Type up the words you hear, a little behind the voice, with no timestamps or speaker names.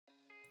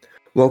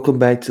Welcome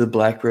back to the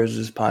Black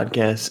Roses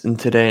podcast, and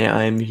today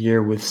I am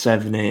here with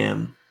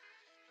svnam.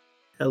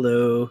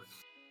 Hello.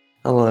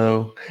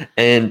 Hello,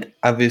 and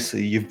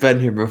obviously you've been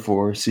here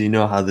before, so you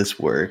know how this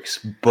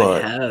works.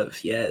 But I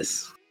have,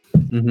 yes.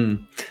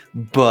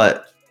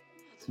 but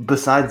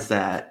besides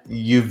that,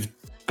 you've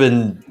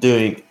been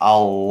doing a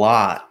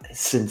lot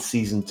since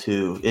season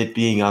 2. It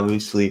being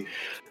obviously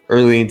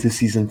early into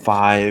season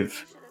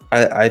 5.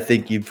 I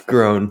think you've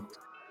grown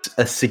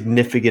a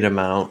significant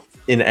amount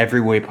in every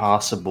way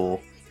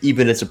possible,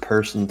 even as a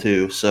person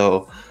too.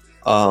 So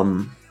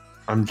I'm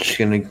just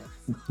gonna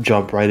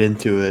jump right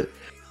into it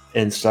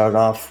and start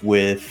off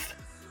with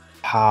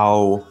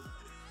how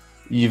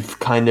you've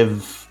kind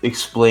of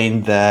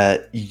explained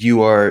that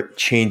you are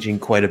changing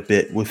quite a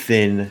bit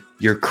within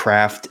your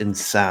craft and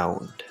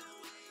sound.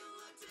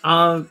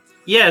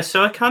 Yeah,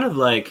 so I kind of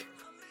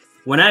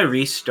when I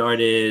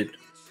restarted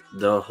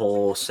the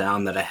whole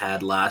sound that I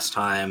had last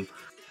time,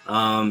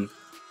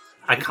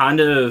 I kind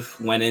of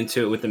went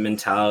into it with the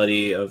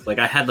mentality of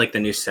I had the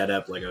new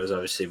setup, I was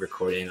obviously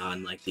recording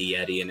on the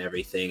Yeti and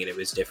everything, and it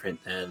was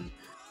different than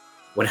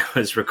when I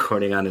was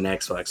recording on an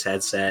Xbox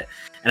headset,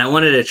 and I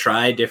wanted to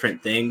try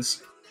different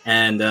things.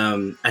 And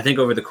I think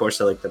over the course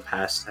of the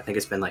past, I think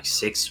it's been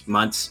 6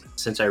 months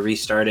since I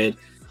restarted,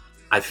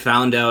 I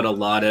found out a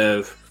lot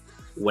of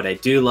what I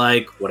do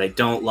like, what I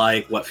don't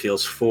like, what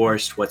feels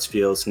forced, what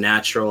feels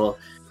natural.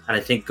 And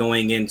I think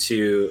going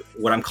into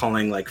what I'm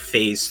calling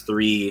phase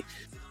 3,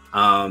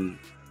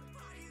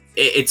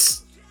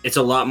 it's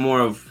a lot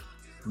more of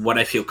what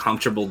I feel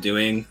comfortable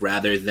doing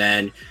rather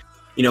than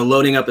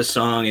loading up a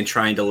song and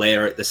trying to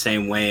layer it the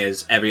same way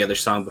as every other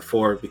song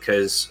before.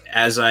 Because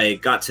as I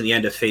got to the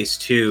end of phase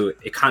 2,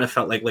 it kind of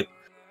felt like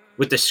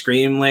with the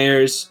scream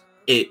layers,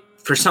 it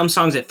for some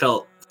songs it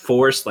felt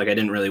forced, I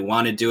didn't really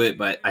want to do it,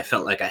 but I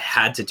felt like I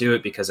had to do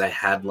it because I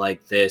had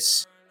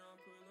this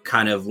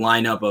kind of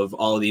lineup of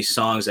all of these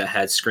songs that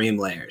had scream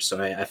layers.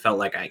 So I felt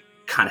like I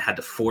kind of had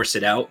to force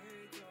it out.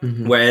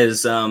 Mm-hmm.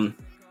 Whereas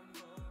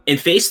in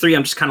phase 3,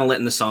 I'm just kind of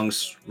letting the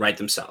songs write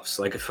themselves.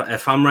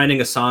 If I'm writing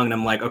a song and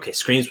I'm okay,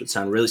 screams would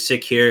sound really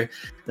sick here,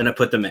 then I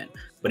put them in.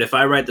 But if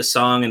I write the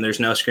song and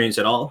there's no screams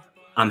at all,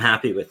 I'm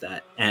happy with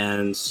that.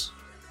 And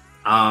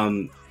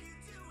I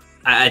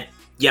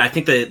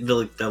think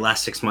the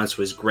last 6 months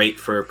was great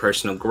for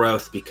personal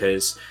growth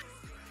because,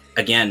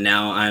 again,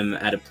 now I'm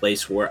at a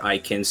place where I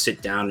can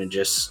sit down and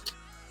just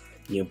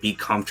be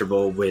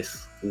comfortable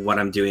with what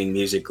I'm doing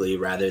musically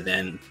rather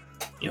than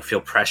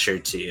feel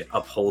pressured to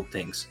uphold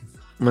things.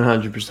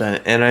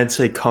 100%. And I'd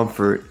say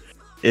comfort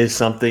is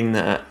something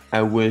that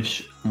I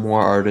wish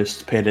more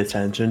artists paid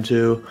attention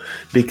to,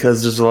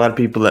 because there's a lot of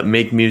people that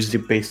make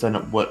music based on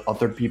what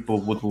other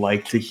people would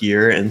like to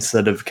hear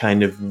instead of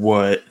kind of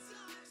what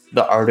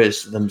the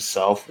artists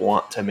themselves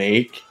want to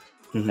make.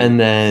 Mm-hmm. And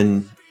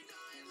then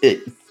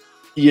it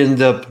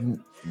ends up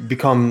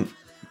becoming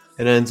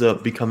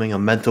a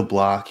mental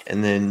block,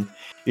 and then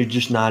you're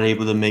just not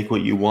able to make what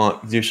you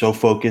want. You're so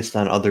focused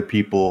on other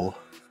people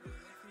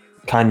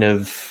kind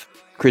of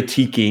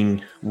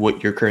critiquing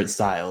what your current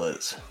style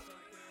is.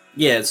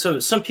 Yeah, so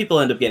some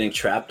people end up getting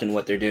trapped in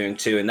what they're doing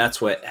too, and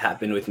that's what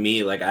happened with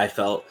me. I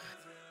felt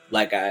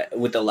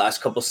with the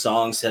last couple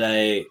songs that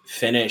I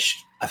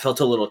finished, I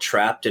felt a little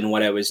trapped in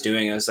what I was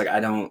doing. I was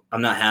I'm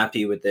not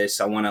happy with this.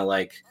 I want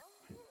to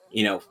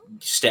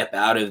step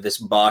out of this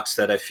box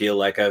that I feel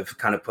like I've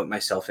kind of put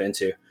myself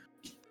into.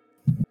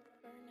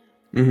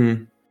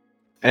 Mm-hmm.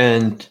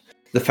 And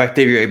the fact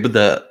that you're able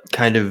to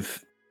kind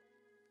of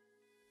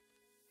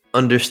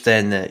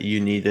understand that you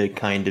need to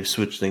kind of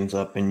switch things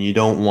up and you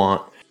don't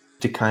want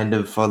to kind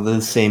of follow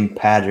the same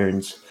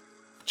patterns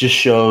just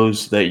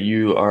shows that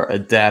you are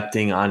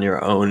adapting on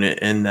your own,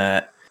 and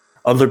that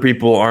other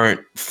people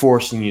aren't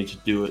forcing you to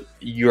do it.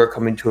 You are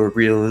coming to a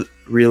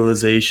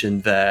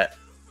realization that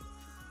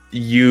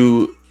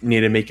you need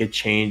to make a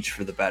change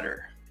for the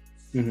better.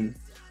 Mm-hmm.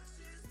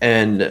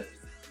 And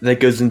that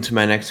goes into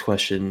my next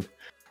question.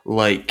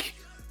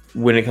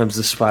 When it comes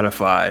to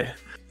Spotify,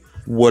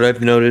 what I've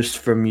noticed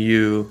from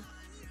you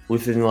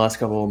within the last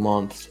couple of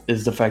months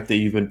is the fact that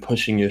you've been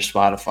pushing your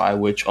Spotify,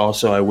 which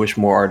also I wish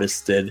more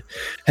artists did.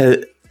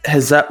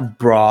 Has that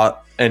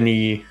brought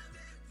any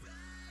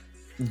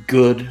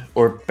good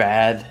or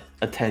bad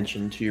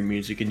attention to your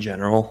music in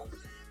general?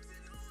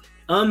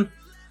 I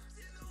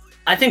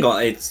think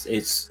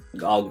it's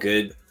all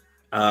good.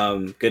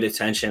 Good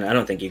attention. I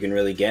don't think you can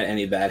really get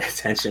any bad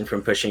attention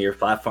from pushing your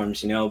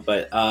platforms,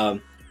 but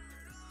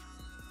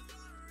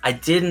I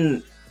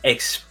didn't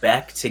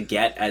expect to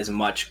get as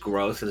much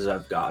growth as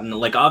I've gotten.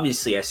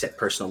 Obviously I set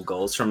personal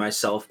goals for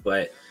myself,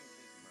 but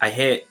I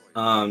hit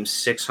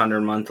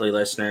 600 monthly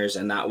listeners,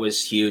 and that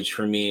was huge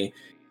for me.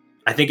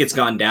 I think it's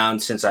gone down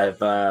since I've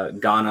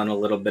gone on a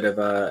little bit of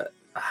a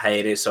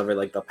hiatus over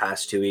the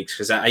past 2 weeks,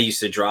 because I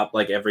used to drop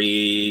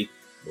every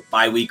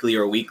bi-weekly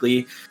or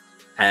weekly,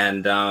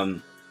 and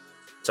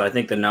so I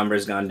think the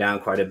number's gone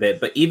down quite a bit.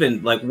 But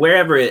even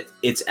wherever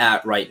it's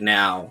at right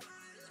now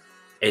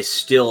is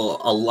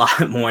still a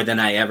lot more than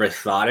I ever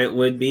thought it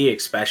would be,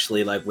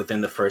 especially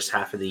within the first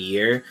half of the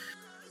year.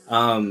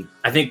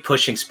 I think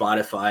pushing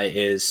Spotify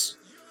is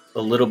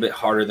a little bit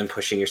harder than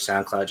pushing your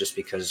SoundCloud, just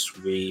because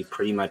we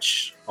pretty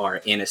much are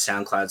in a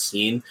SoundCloud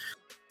scene.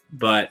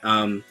 But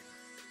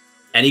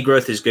any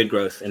growth is good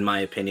growth, in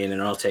my opinion,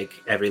 and I'll take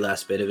every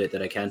last bit of it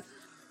that I can.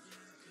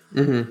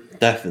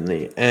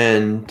 Definitely.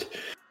 And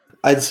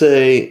I'd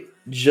say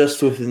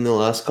just within the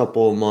last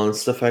couple of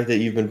months, the fact that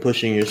you've been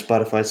pushing your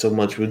Spotify so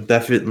much would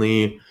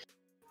definitely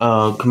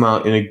come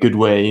out in a good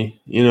way.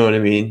 You know what I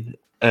mean?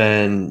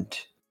 And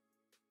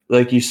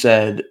like you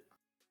said,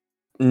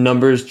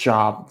 numbers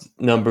drop,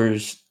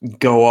 numbers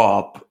go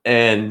up,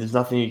 and there's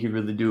nothing you can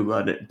really do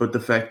about it. But the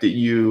fact that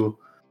you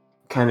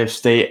kind of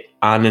stay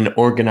on an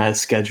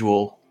organized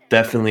schedule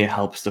definitely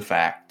helps the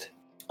fact.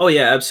 Oh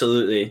yeah,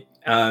 absolutely.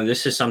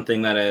 This is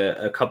something that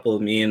a couple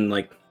of me and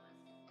like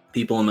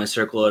people in my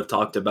circle have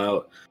talked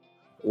about,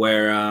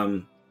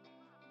 where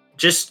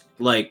just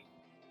like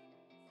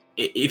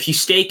if you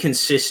stay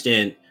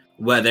consistent,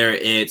 whether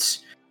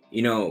it's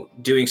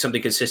doing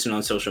something consistent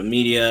on social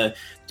media,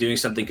 doing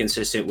something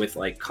consistent with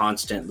like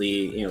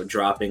constantly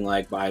dropping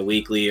like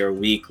bi-weekly or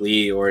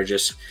weekly, or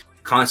just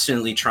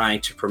constantly trying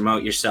to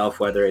promote yourself,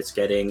 whether it's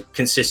getting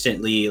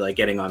consistently like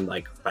getting on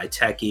like by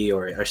Techie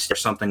or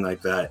something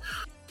like that.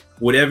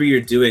 Whatever you're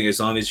doing, as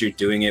long as you're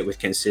doing it with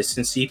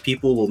consistency,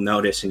 people will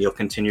notice and you'll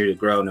continue to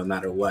grow no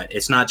matter what.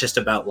 It's not just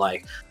about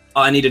like,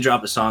 oh, I need to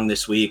drop a song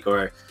this week,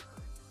 or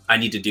I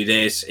need to do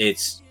this.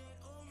 It's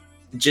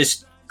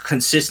just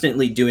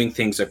consistently doing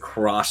things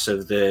across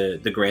of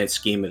the grand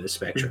scheme of the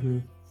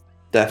spectrum.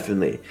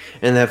 Definitely.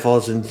 And that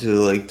falls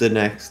into like the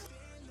next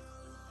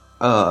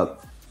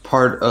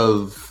part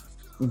of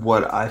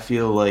what I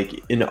feel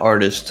like an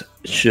artist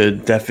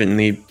should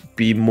definitely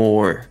be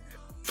more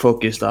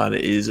focused on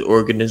is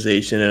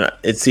organization. And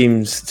it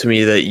seems to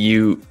me that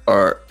you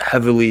are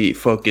heavily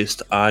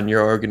focused on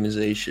your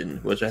organization,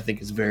 which I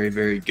think is very,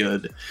 very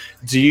good.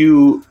 Do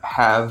you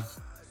have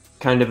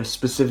kind of a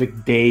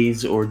specific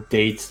days or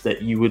dates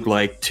that you would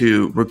like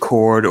to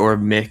record or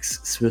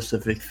mix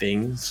specific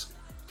things?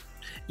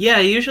 Yeah,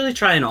 I usually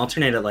try and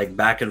alternate it like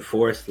back and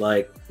forth.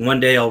 Like one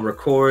day I'll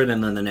record,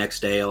 and then the next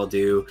day I'll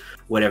do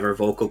whatever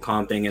vocal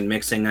comping and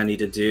mixing I need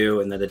to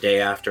do, and then the day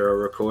after I'll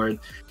record.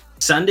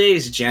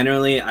 Sundays,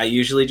 generally, I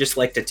usually just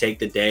like to take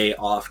the day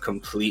off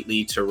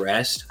completely to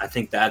rest. I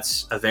think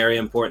that's a very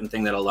important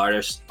thing that a lot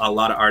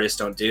of artists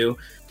don't do.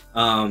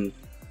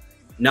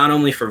 Not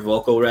only for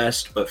vocal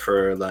rest, but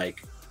for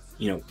like,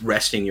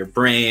 resting your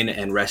brain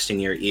and resting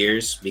your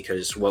ears,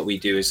 because what we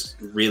do is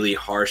really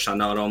harsh on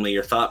not only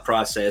your thought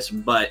process,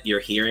 but your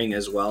hearing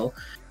as well.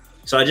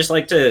 So I just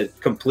like to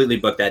completely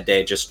book that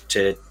day just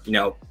to,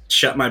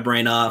 shut my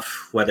brain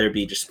off, whether it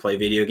be just play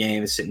video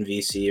games, sit in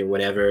VC or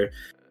whatever.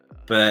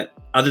 But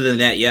other than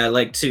that, yeah, I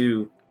like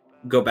to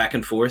go back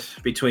and forth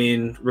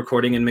between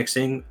recording and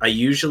mixing. I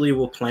usually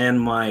will plan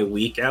my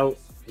week out,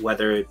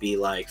 whether it be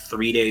like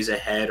 3 days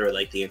ahead or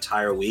like the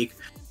entire week,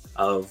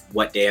 of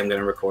what day I'm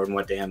going to record and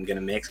what day I'm going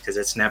to mix. Cause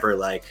it's never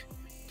like,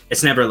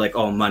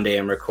 oh, Monday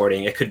I'm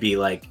recording. It could be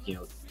like,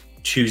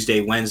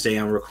 Tuesday, Wednesday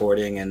I'm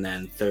recording, and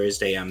then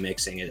Thursday I'm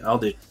mixing. It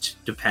all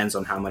depends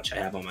on how much I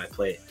have on my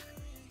plate.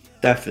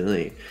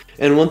 Definitely.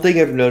 And one thing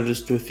I've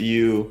noticed with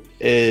you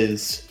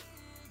is,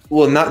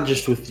 well, not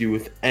just with you,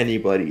 with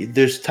anybody,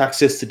 there's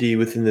toxicity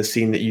within the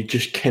scene that you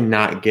just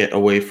cannot get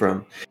away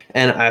from.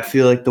 And I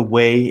feel like the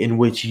way in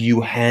which you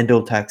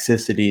handle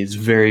toxicity is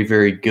very,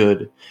 very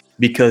good,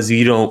 because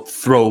you don't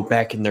throw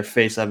back in their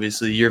face.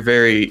 Obviously, you're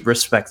very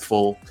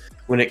respectful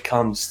when it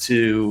comes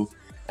to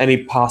any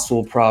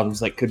possible problems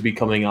that could be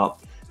coming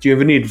up. Do you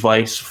have any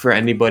advice for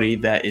anybody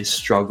that is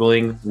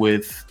struggling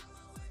with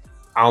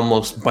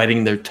almost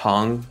biting their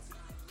tongue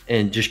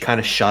and just kind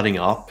of shutting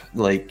up,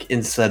 like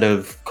instead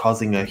of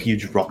causing a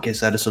huge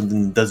ruckus out of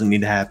something that doesn't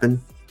need to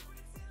happen?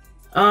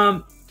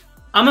 I'm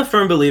a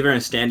firm believer in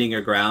standing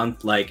your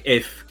ground. Like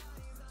if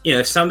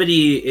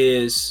somebody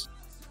is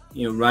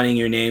running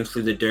your name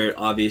through the dirt,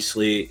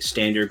 obviously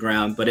stand your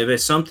ground. But if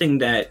it's something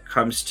that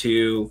comes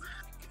to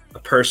a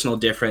personal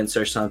difference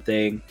or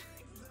something,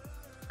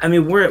 I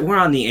mean, we're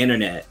on the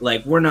internet,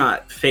 like we're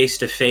not face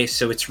to face,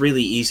 so it's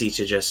really easy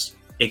to just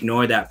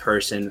ignore that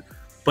person.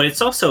 But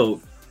it's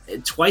also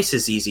twice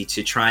as easy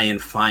to try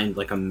and find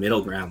like a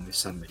middle ground with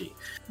somebody.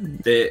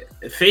 The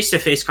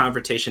face-to-face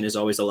confrontation is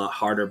always a lot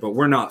harder, but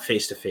we're not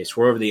face-to-face.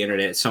 We're over the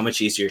internet. It's so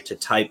much easier to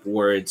type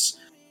words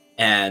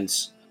and,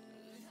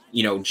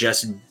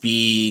 just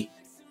be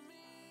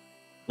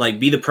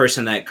the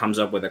person that comes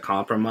up with a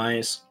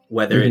compromise,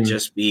 whether it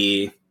just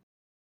be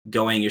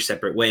going your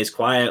separate ways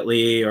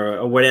quietly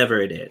or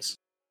whatever it is.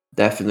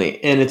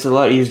 Definitely. And it's a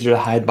lot easier to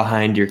hide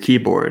behind your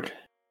keyboard.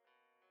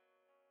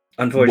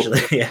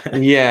 Unfortunately, yeah.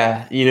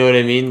 Yeah, you know what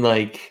I mean?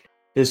 Like,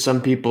 there's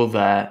some people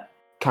that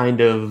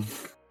kind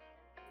of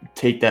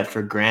take that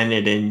for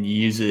granted and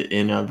use it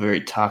in a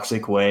very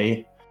toxic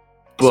way.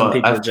 But some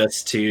people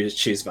just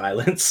choose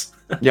violence.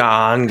 Yeah,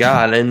 on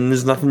God, and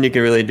there's nothing you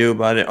can really do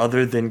about it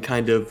other than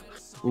kind of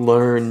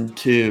learn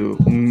to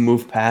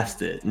move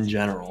past it in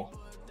general.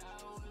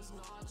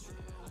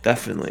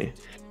 Definitely.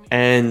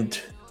 And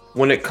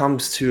when it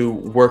comes to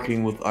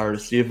working with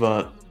artists, you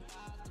have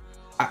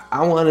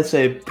I want to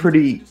say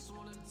pretty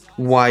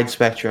wide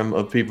spectrum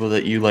of people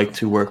that you like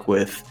to work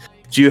with.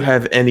 Do you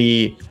have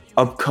any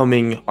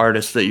upcoming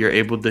artists that you're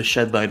able to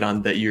shed light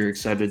on that you're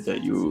excited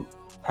that you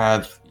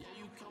have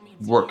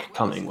work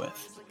coming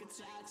with?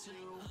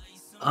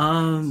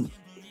 Trying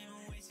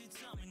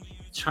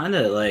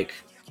to like,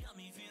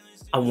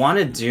 I want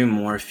to do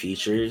more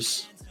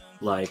features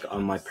like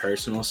on my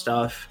personal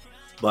stuff,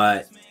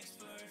 but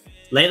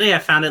lately I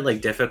found it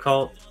like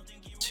difficult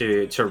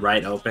to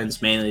write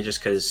opens, mainly just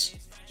because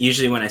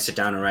usually when I sit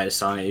down and write a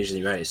song, I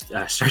usually write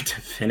start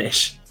to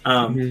finish.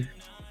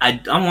 I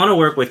want to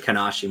work with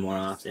𝐏𝐸 more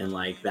often.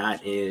 Like,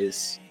 that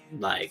is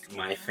like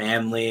my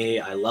family.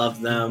 I love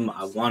them.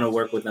 I want to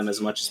work with them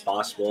as much as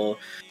possible.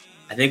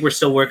 I think we're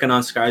still working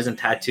on Scars and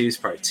Tattoos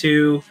Part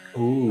 2.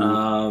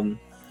 Ooh.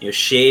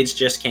 Shades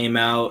just came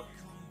out.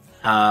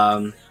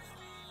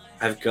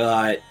 I've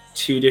got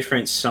 2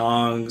 different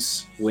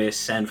songs with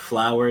Send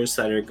Flowers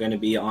that are going to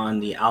be on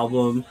the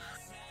album.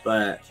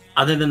 But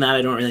other than that,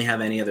 I don't really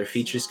have any other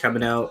features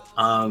coming out.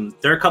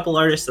 There are a couple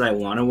artists that I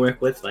want to work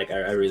with. Like,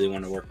 I really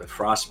want to work with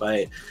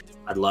Frostbite.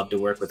 I'd love to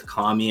work with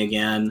𝐏𝐸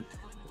again.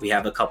 We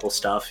have a couple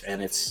stuff,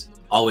 and it's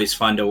always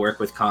fun to work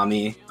with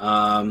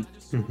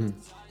𝐏𝐸.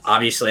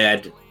 Obviously, I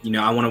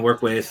want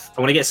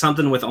to get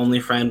something with Only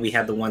Friend. We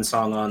had the one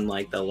song on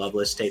like the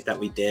Loveless tape that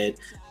we did.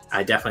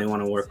 I definitely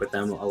want to work with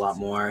them a lot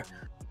more.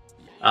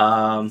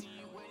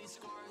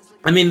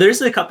 I mean,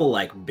 there's a couple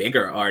like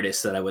bigger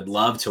artists that I would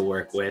love to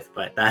work with,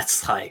 but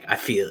that's like, I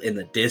feel, in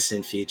the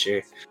distant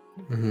future.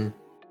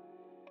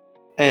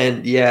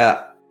 And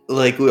yeah,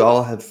 like, we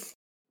all have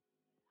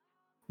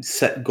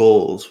set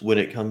goals when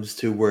it comes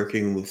to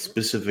working with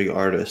specific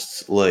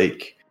artists,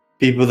 like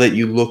people that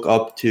you look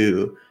up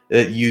to,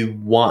 that you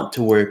want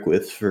to work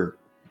with for,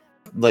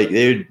 like,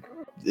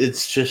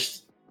 it's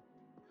just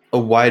a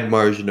wide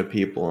margin of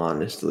people,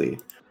 honestly.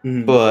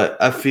 But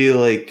I feel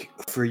like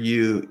for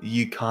you,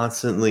 you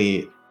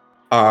constantly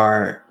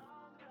are,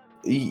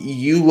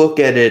 you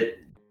look at it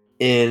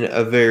in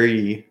a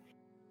very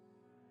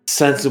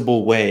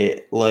sensible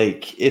way.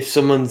 Like, if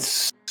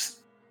someone's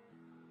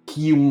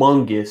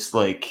humongous,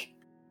 like,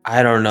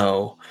 I don't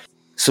know,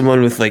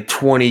 someone with like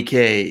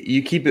 20K,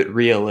 you keep it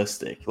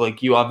realistic.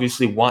 Like, you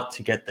obviously want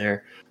to get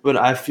there, but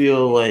I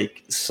feel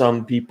like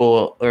some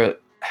people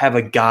have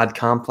a god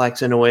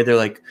complex in a way. They're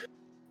like,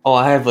 oh,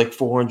 I have like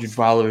 400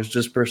 followers.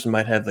 This person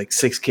might have like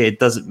 6K. It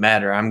doesn't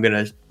matter. I'm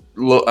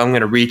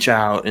gonna reach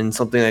out and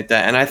something like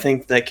that. And I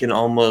think that can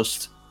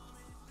almost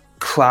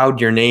cloud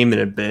your name in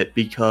a bit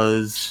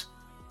because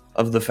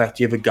of the fact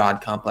you have a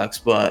god complex.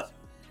 But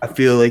I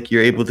feel like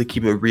you're able to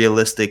keep it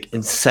realistic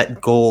and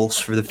set goals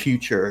for the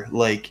future.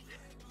 Like,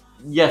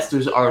 yes,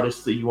 there's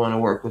artists that you want to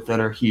work with that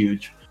are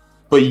huge,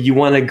 but you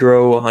want to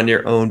grow on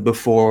your own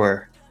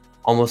before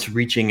almost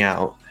reaching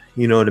out.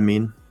 You know what I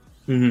mean?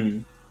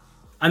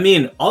 I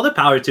mean, all the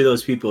power to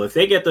those people. If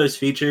they get those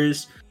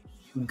features,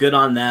 good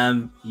on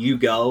them. You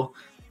go.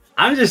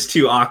 I'm just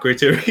too awkward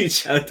to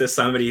reach out to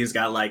somebody who's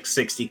got like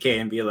 60K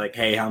and be like,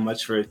 hey, how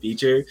much for a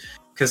feature?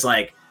 Because,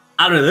 like,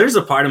 I don't know, there's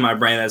a part of my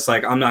brain that's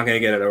like, I'm not gonna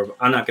get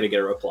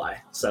a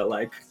reply. So,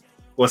 like,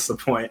 what's the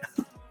point?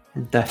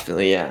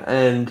 Definitely,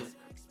 yeah.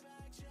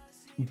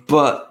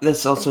 But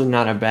that's also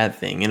not a bad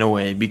thing in a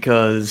way,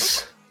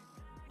 because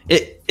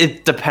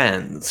it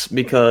depends,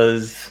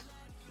 because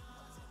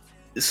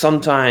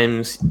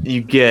sometimes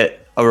you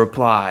get a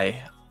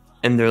reply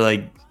and they're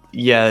like,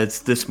 yeah, it's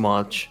this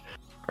much.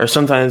 Or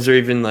sometimes they're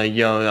even like,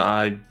 yo,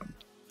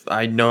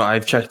 I know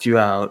I've checked you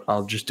out,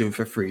 I'll just do it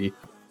for free.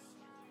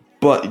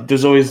 But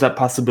there's always that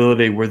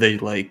possibility where they,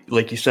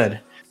 like you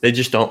said, they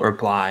just don't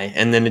reply,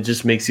 and then it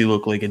just makes you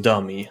look like a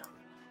dummy.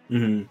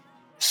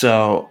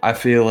 So I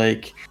feel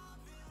like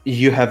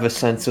you have a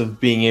sense of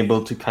being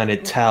able to kind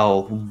of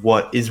tell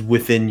what is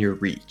within your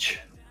reach.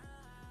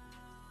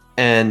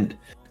 And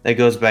that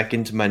goes back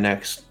into my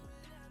next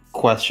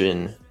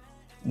question,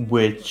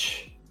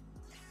 which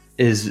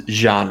is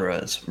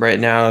genres. Right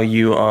now,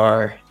 you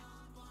are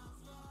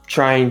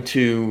trying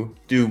to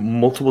do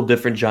multiple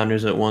different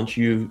genres at once.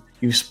 You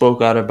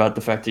spoke out about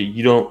the fact that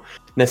you don't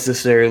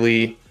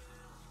necessarily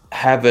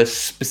have a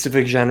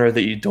specific genre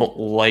that you don't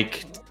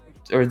like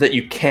or that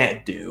you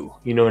can't do.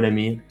 You know what I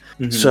mean?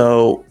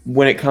 So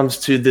when it comes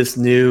to this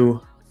new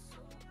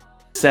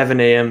 7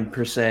 a.m.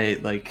 per se,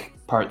 like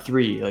part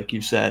 3, like you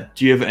said,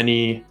 do you have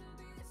any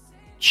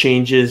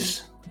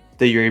changes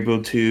that you're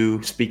able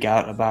to speak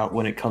out about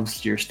when it comes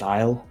to your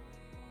style?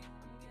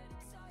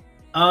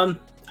 I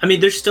mean,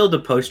 there's still the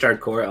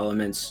post-hardcore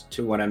elements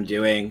to what I'm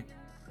doing,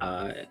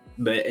 but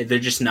they're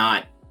just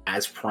not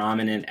as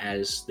prominent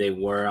as they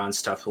were on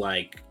stuff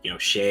like,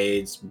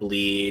 Shades,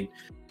 Bleed,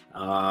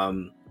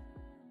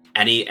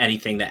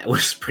 anything that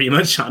was pretty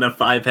much on a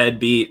 5-head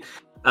beat.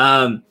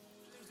 I've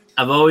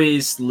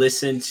always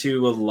listened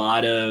to a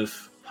lot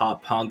of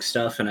pop punk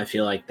stuff, and I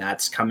feel like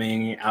that's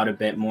coming out a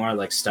bit more,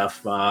 like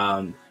stuff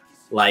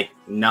like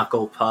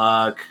Knuckle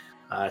Puck,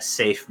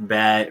 Safe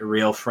Bet,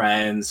 Real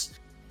Friends.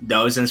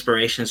 Those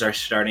inspirations are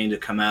starting to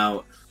come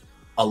out.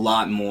 a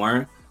lot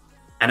more.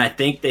 And I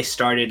think they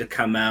started to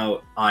come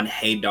out on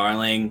Hey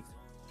Darling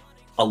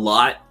a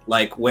lot.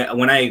 Like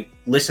when I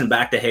listen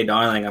back to Hey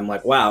Darling, I'm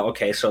like, wow,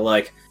 okay, so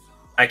like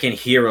I can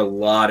hear a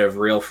lot of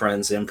Real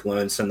Friends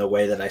influence in the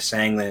way that I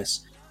sang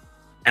this.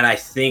 And I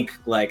think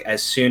like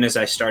as soon as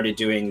I started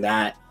doing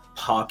that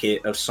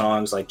pocket of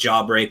songs like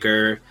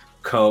Jawbreaker,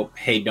 Cope,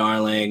 Hey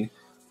Darling,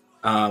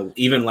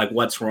 even like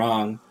What's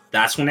Wrong,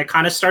 that's when it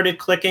kind of started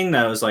clicking.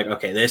 That I was like,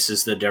 okay, this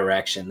is the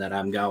direction that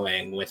I'm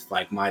going with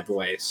like my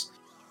voice.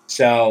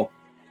 So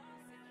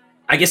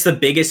I guess the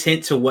biggest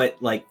hint to what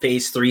like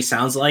phase 3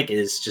 sounds like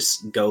is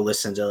just go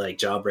listen to like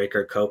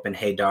Jawbreaker, Cope, and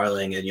Hey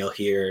Darling, and you'll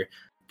hear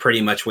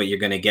pretty much what you're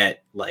going to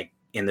get like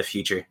in the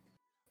future.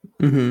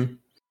 Mm-hmm.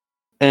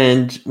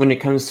 And when it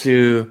comes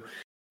to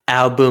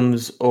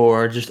albums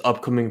or just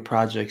upcoming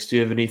projects, do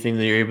you have anything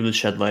that you're able to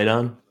shed light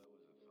on?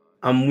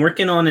 I'm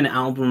working on an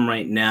album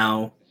right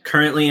now.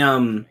 Currently,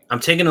 I'm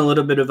taking a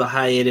little bit of a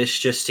hiatus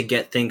just to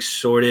get things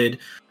sorted.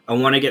 I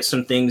want to get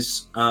some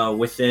things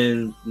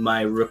within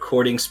my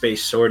recording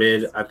space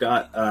sorted. I've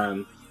got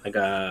like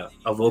a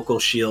vocal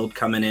shield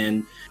coming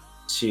in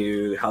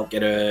to help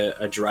get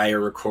a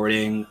drier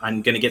recording.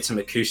 I'm gonna get some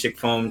acoustic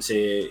foam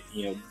to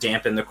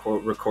dampen the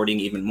recording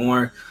even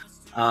more.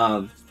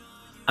 I'm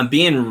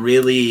being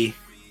really,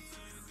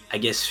 I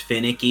guess,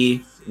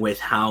 finicky with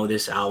how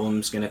this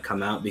album's going to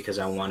come out because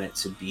I want it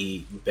to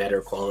be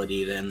better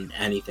quality than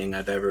anything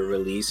I've ever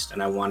released,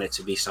 and I want it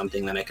to be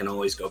something that I can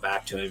always go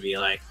back to and be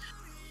like,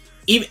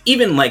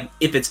 even like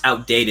if it's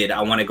outdated,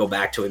 I want to go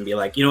back to it and be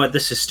like, you know what,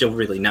 this is still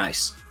really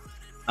nice.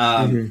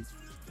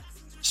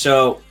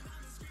 So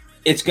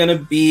it's going to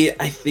be,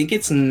 I think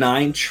it's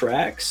 9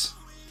 tracks.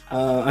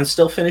 I'm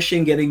still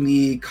finishing getting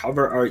the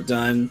cover art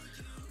done.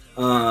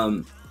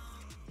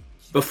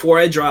 Before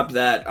I drop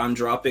that, I'm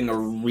dropping a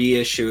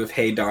reissue of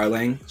Hey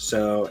Darling.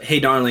 So Hey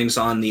Darling's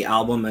on the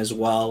album as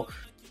well,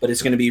 but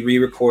it's going to be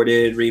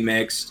re-recorded,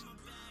 remixed,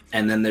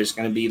 and then there's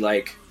going to be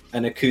like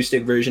an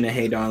acoustic version of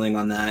Hey Darling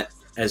on that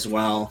as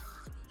well.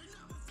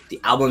 The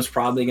album's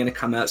probably going to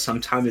come out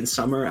sometime in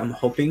summer, I'm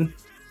hoping,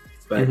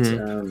 but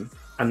I'm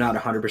not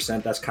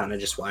 100%. That's kind of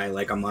just why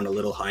like I'm on a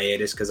little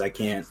hiatus, because I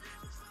can't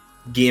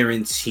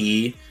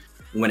guarantee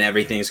when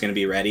everything's going to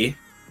be ready.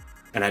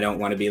 And I don't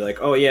want to be like,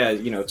 oh yeah,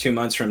 2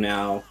 months from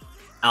now,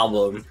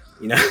 album,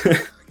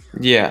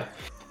 Yeah,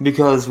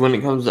 because when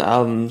it comes to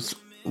albums,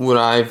 what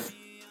I've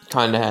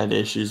kind of had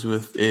issues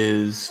with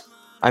is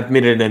I've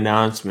made an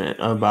announcement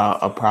about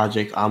a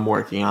project I'm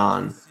working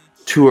on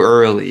too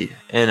early,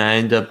 and I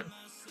end up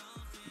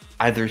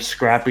either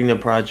scrapping the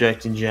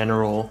project in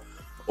general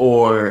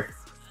or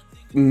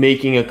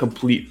making a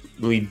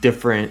completely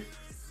different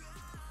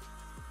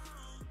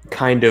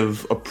kind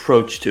of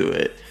approach to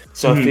it.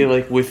 So I feel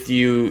like with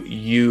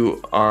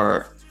you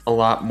are a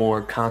lot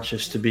more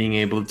conscious to being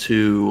able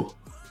to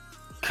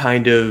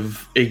kind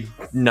of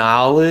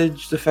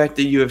acknowledge the fact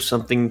that you have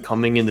something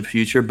coming in the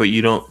future, but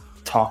you don't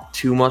talk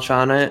too much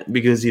on it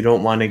because you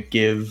don't want to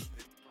give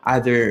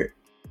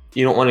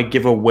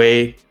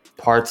away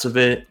parts of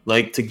it,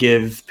 like to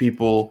give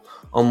people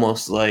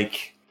almost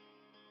like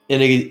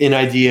an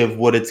idea of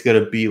what it's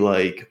going to be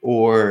like,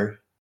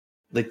 or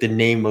like the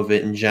name of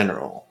it in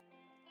general.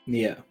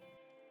 Yeah.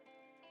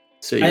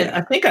 So yeah. I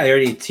think I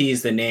already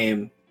teased the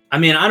name. I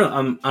mean, I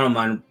don't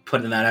mind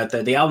putting that out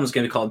there. The album's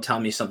going to be called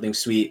 "Tell Me Something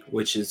Sweet,"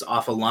 which is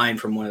off a line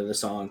from one of the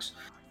songs.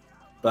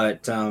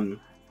 But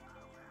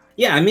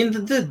yeah, I mean,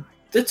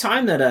 the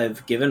time that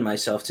I've given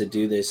myself to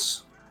do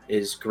this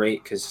is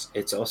great because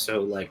it's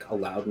also like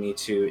allowed me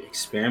to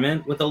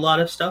experiment with a lot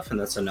of stuff, and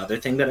that's another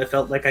thing that I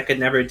felt like I could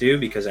never do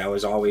because I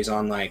was always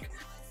on like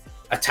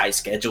a tight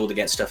schedule to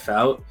get stuff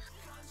out.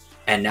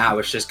 And now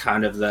it's just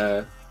kind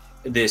of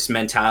this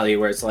mentality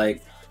where it's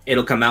like,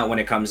 it'll come out when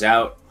it comes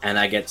out, and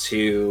I get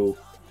to,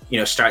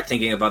 start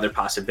thinking of other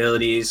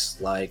possibilities.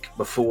 Like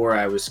before,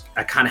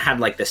 I kind of had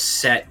like the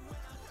set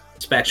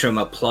spectrum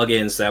of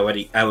plugins that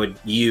I would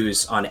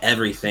use on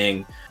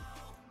everything,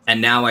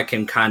 and now I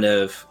can kind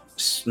of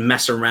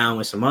mess around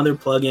with some other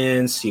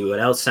plugins, see what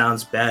else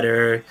sounds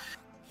better.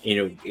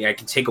 I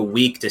can take a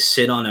week to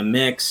sit on a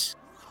mix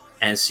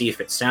and see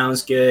if it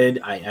sounds good.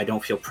 I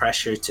don't feel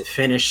pressure to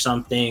finish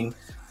something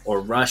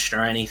or rushed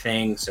or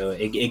anything, so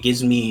it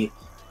gives me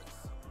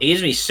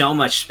so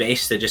much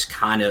space to just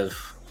kind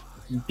of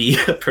be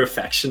a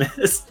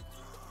perfectionist.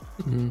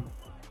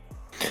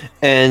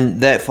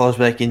 And that falls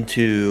back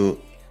into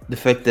the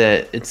fact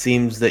that it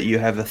seems that you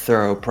have a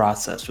thorough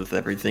process with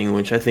everything,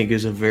 which I think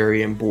is a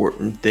very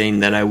important thing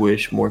that I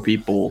wish more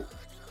people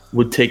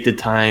would take the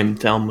time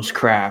to almost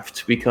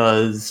craft,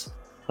 because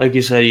like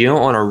you said, you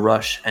don't want to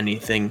rush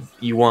anything.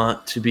 You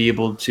want to be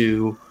able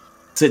to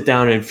sit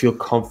down and feel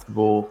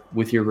comfortable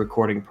with your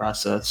recording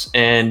process.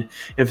 And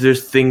if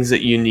there's things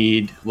that you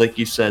need, like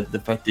you said, the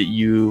fact that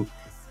you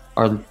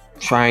are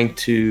trying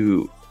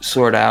to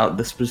sort out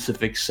the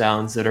specific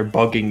sounds that are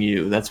bugging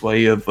you, that's why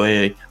you have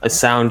a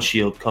sound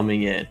shield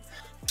coming in.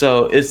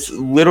 So it's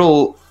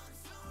little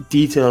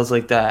details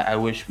like that I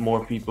wish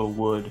more people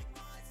would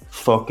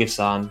focus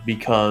on,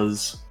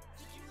 because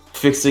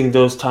fixing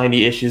those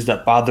tiny issues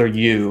that bother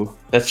you.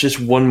 That's just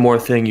one more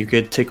thing you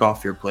could take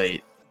off your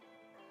plate.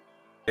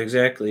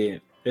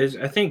 Exactly.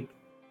 I think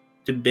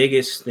the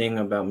biggest thing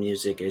about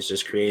music is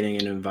just creating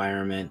an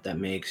environment that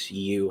makes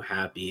you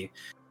happy.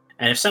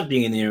 And if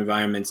something in the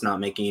environment's not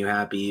making you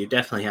happy, you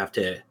definitely have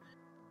to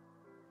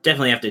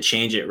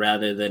change it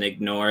rather than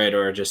ignore it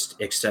or just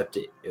accept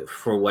it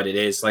for what it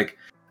is. Like,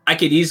 I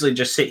could easily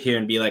just sit here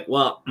and be like,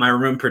 well, my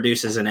room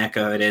produces an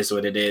echo, it is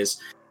what it is.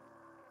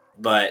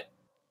 But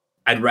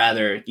I'd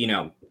rather,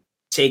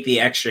 take the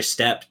extra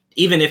step,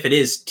 even if it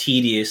is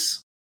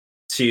tedious,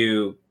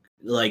 to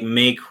like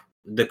make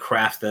the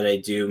craft that I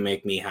do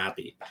make me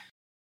happy.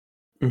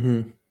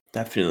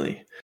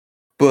 Definitely.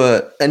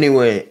 But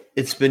anyway,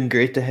 it's been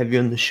great to have you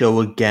on the show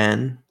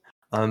again.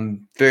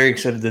 I'm very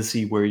excited to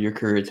see where your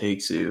career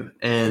takes you.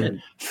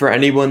 And for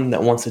anyone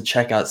that wants to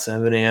check out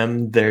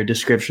 7am, their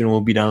description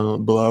will be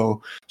down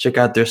below. Check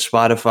out their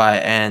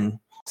Spotify and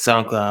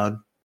SoundCloud.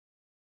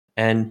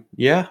 And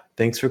yeah,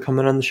 thanks for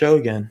coming on the show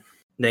again.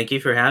 Thank you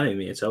for having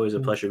me. It's always a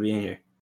pleasure being here.